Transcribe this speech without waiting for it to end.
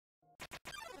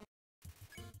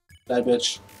Die,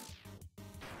 bitch.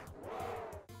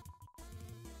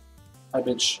 Die,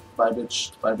 bitch. Bye,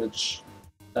 bitch. Bye, bitch.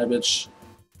 Die, bitch.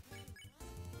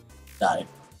 Die.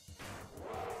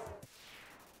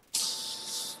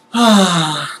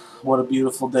 What a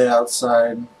beautiful day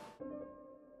outside.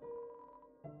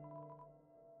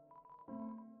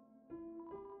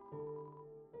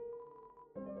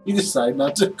 You decide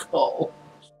not to call.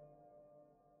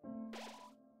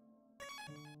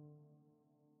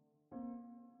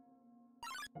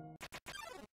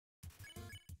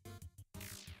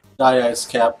 Die, Ice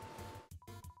Cap.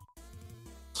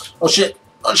 Oh shit!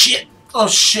 Oh shit! Oh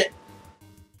shit!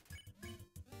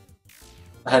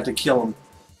 I had to kill him.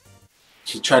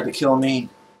 He tried to kill me.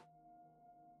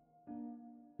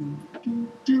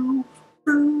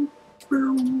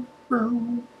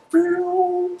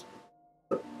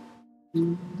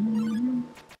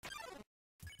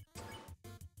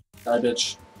 Die,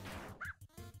 bitch.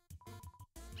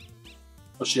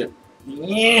 Oh shit.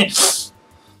 Yes!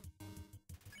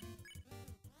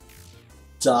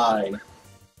 Die.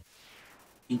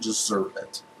 You deserve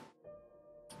it.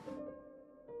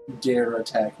 You dare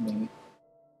attack me.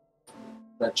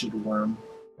 Wretched worm.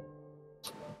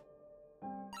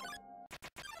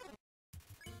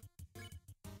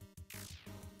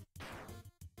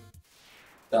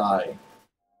 Die.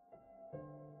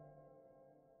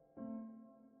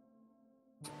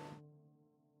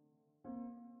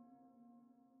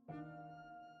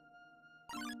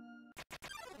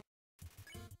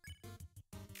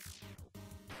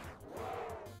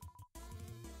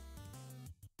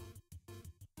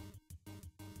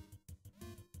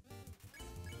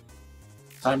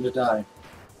 Time to die.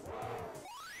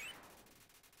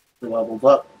 We leveled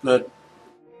up. Good.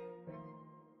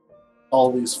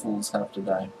 All these fools have to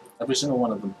die. Every single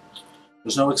one of them.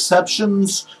 There's no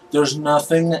exceptions. There's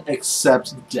nothing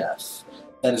except death.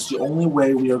 That is the only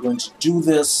way we are going to do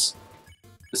this.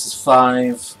 This is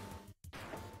 5.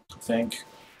 I think.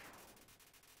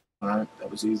 Alright,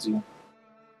 that was easy.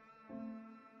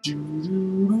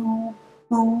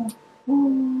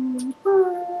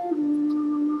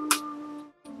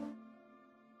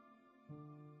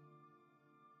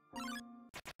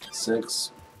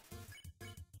 6.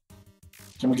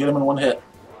 Can we get him in one hit?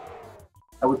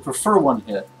 I would prefer one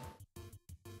hit.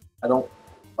 I don't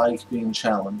like being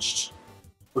challenged.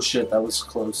 Oh shit, that was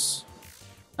close.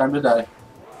 Time to die.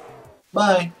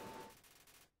 Bye!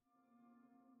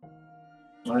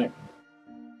 Alright.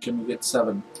 Can we get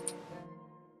 7?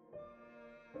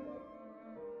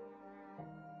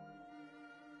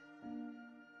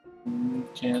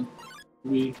 Can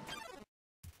we...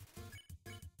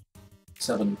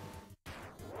 7.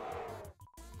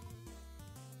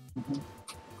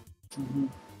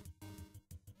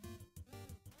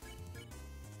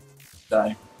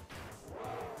 Die.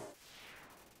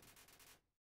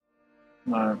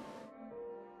 Alright.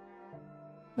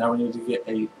 Now we need to get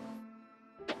 8.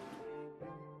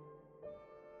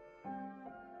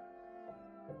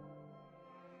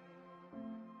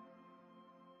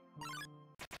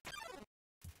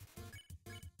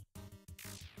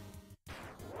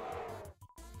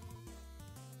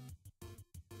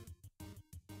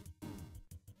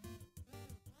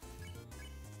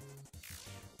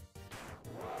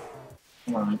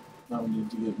 Alright, now we need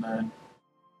to get 9.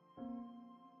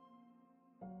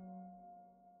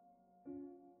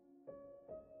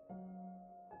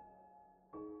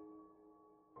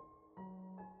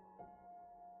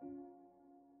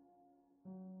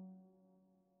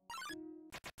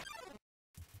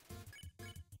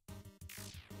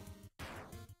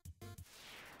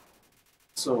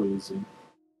 So easy.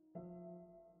 You're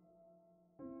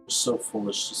so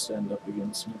foolish to stand up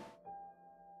against me.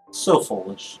 So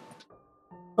foolish.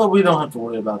 But we don't have to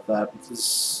worry about that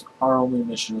because our only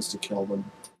mission is to kill them.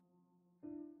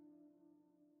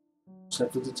 Just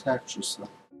have to detach yourself.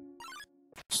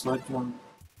 Just like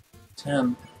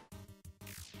 10.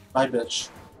 Bye, bitch.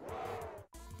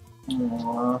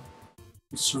 Aww.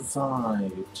 You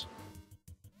survived.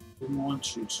 Didn't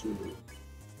want you to.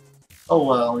 Oh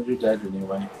well, you're dead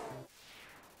anyway.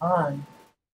 Hi.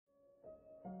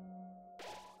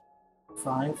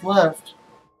 5 left.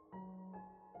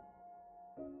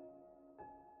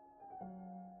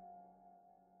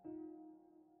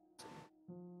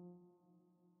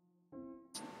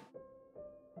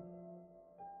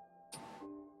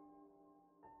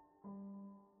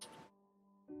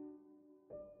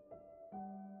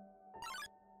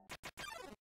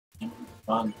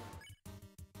 Fun.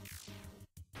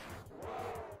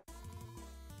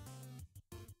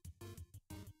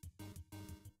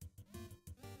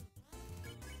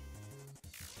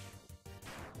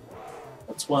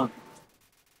 That's one.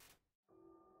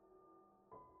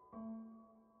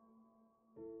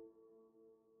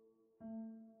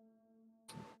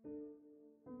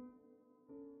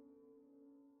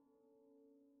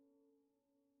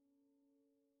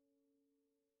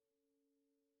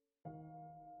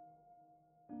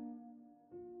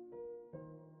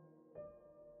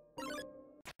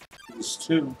 These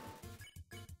two.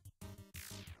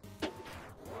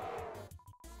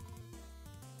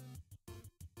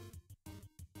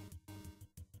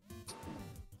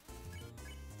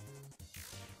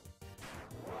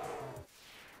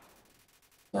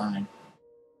 Nine.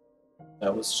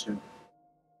 That was two.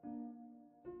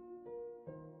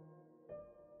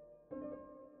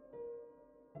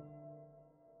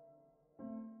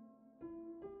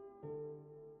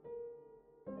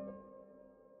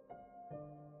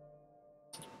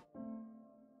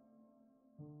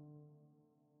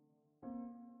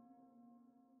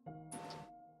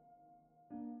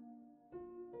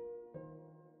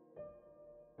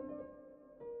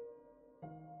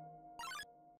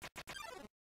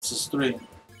 This is three.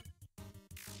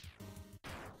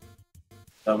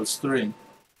 That was three.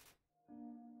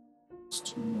 It's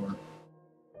two more.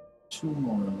 Two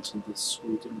more into the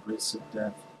sweet embrace of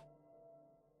death.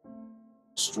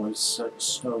 Destroy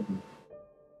Snowden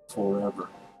forever.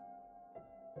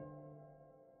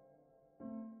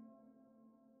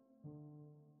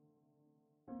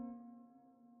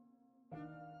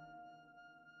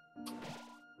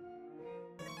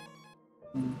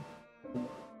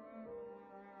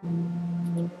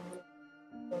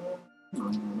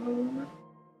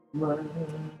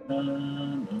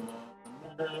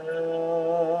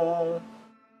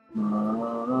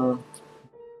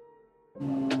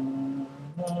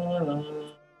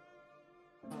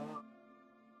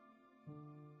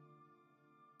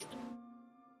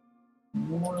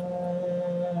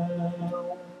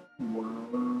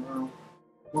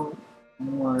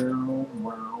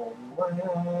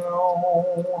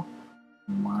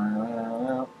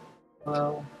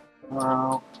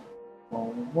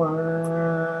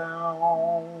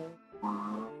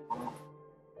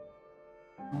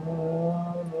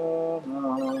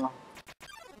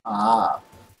 Ah.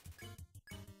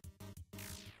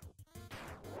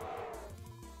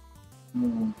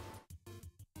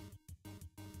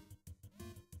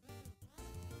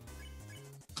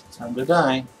 Time to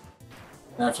die.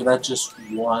 And after that, just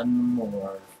one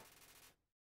more.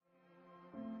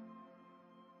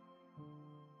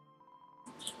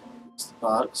 It's the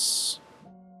box.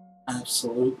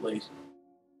 Absolutely.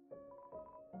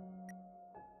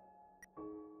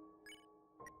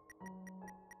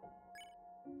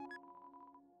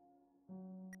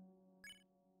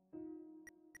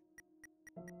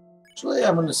 Actually,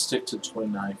 I'm going to stick to toy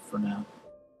knife for now.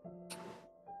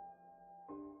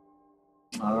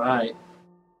 Alright.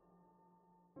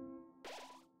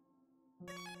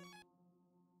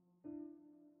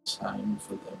 Time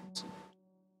for them to...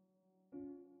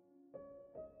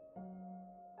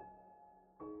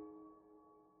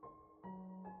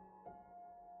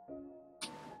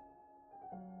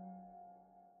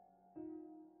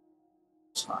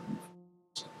 Time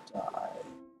to die.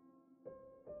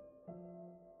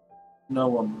 No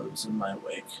one lives in my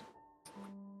wake.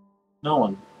 No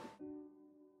one.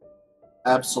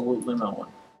 Absolutely no one.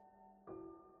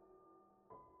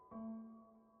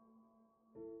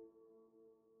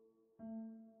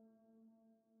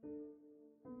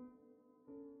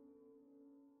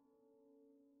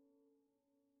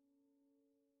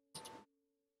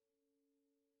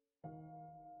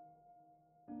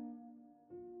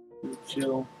 You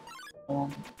kill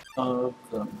one of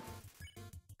them.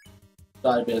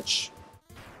 Die, bitch.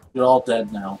 You're all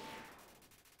dead now.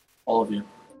 All of you.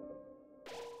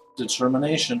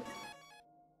 Determination.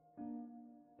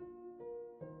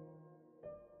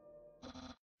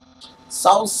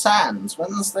 So, Sans,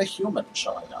 when's the human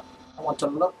showing up? I want to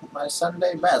look my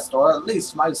Sunday best, or at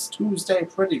least my Tuesday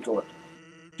pretty good.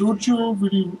 Don't you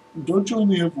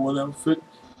only have one outfit?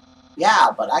 Yeah,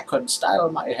 but I couldn't style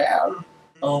my hair.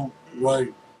 Oh,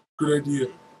 right. Good idea.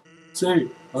 Say,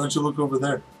 why don't you look over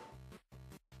there?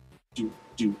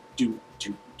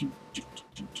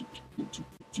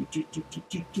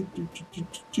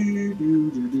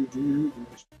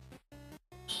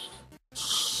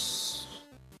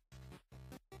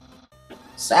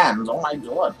 Sans, oh my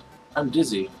god. I'm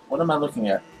dizzy. What am I looking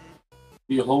at?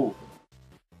 Behold.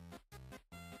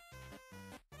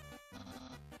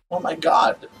 Oh my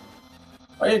god.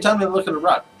 Why are you telling me to look at a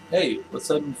rock? Hey, what's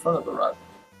that in front of the rock?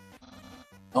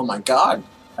 Oh my god.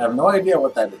 I have no idea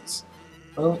what that is.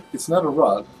 Well, it's not a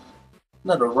rock.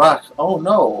 Not a rock. Oh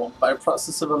no. By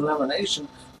process of elimination,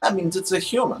 that means it's a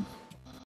human.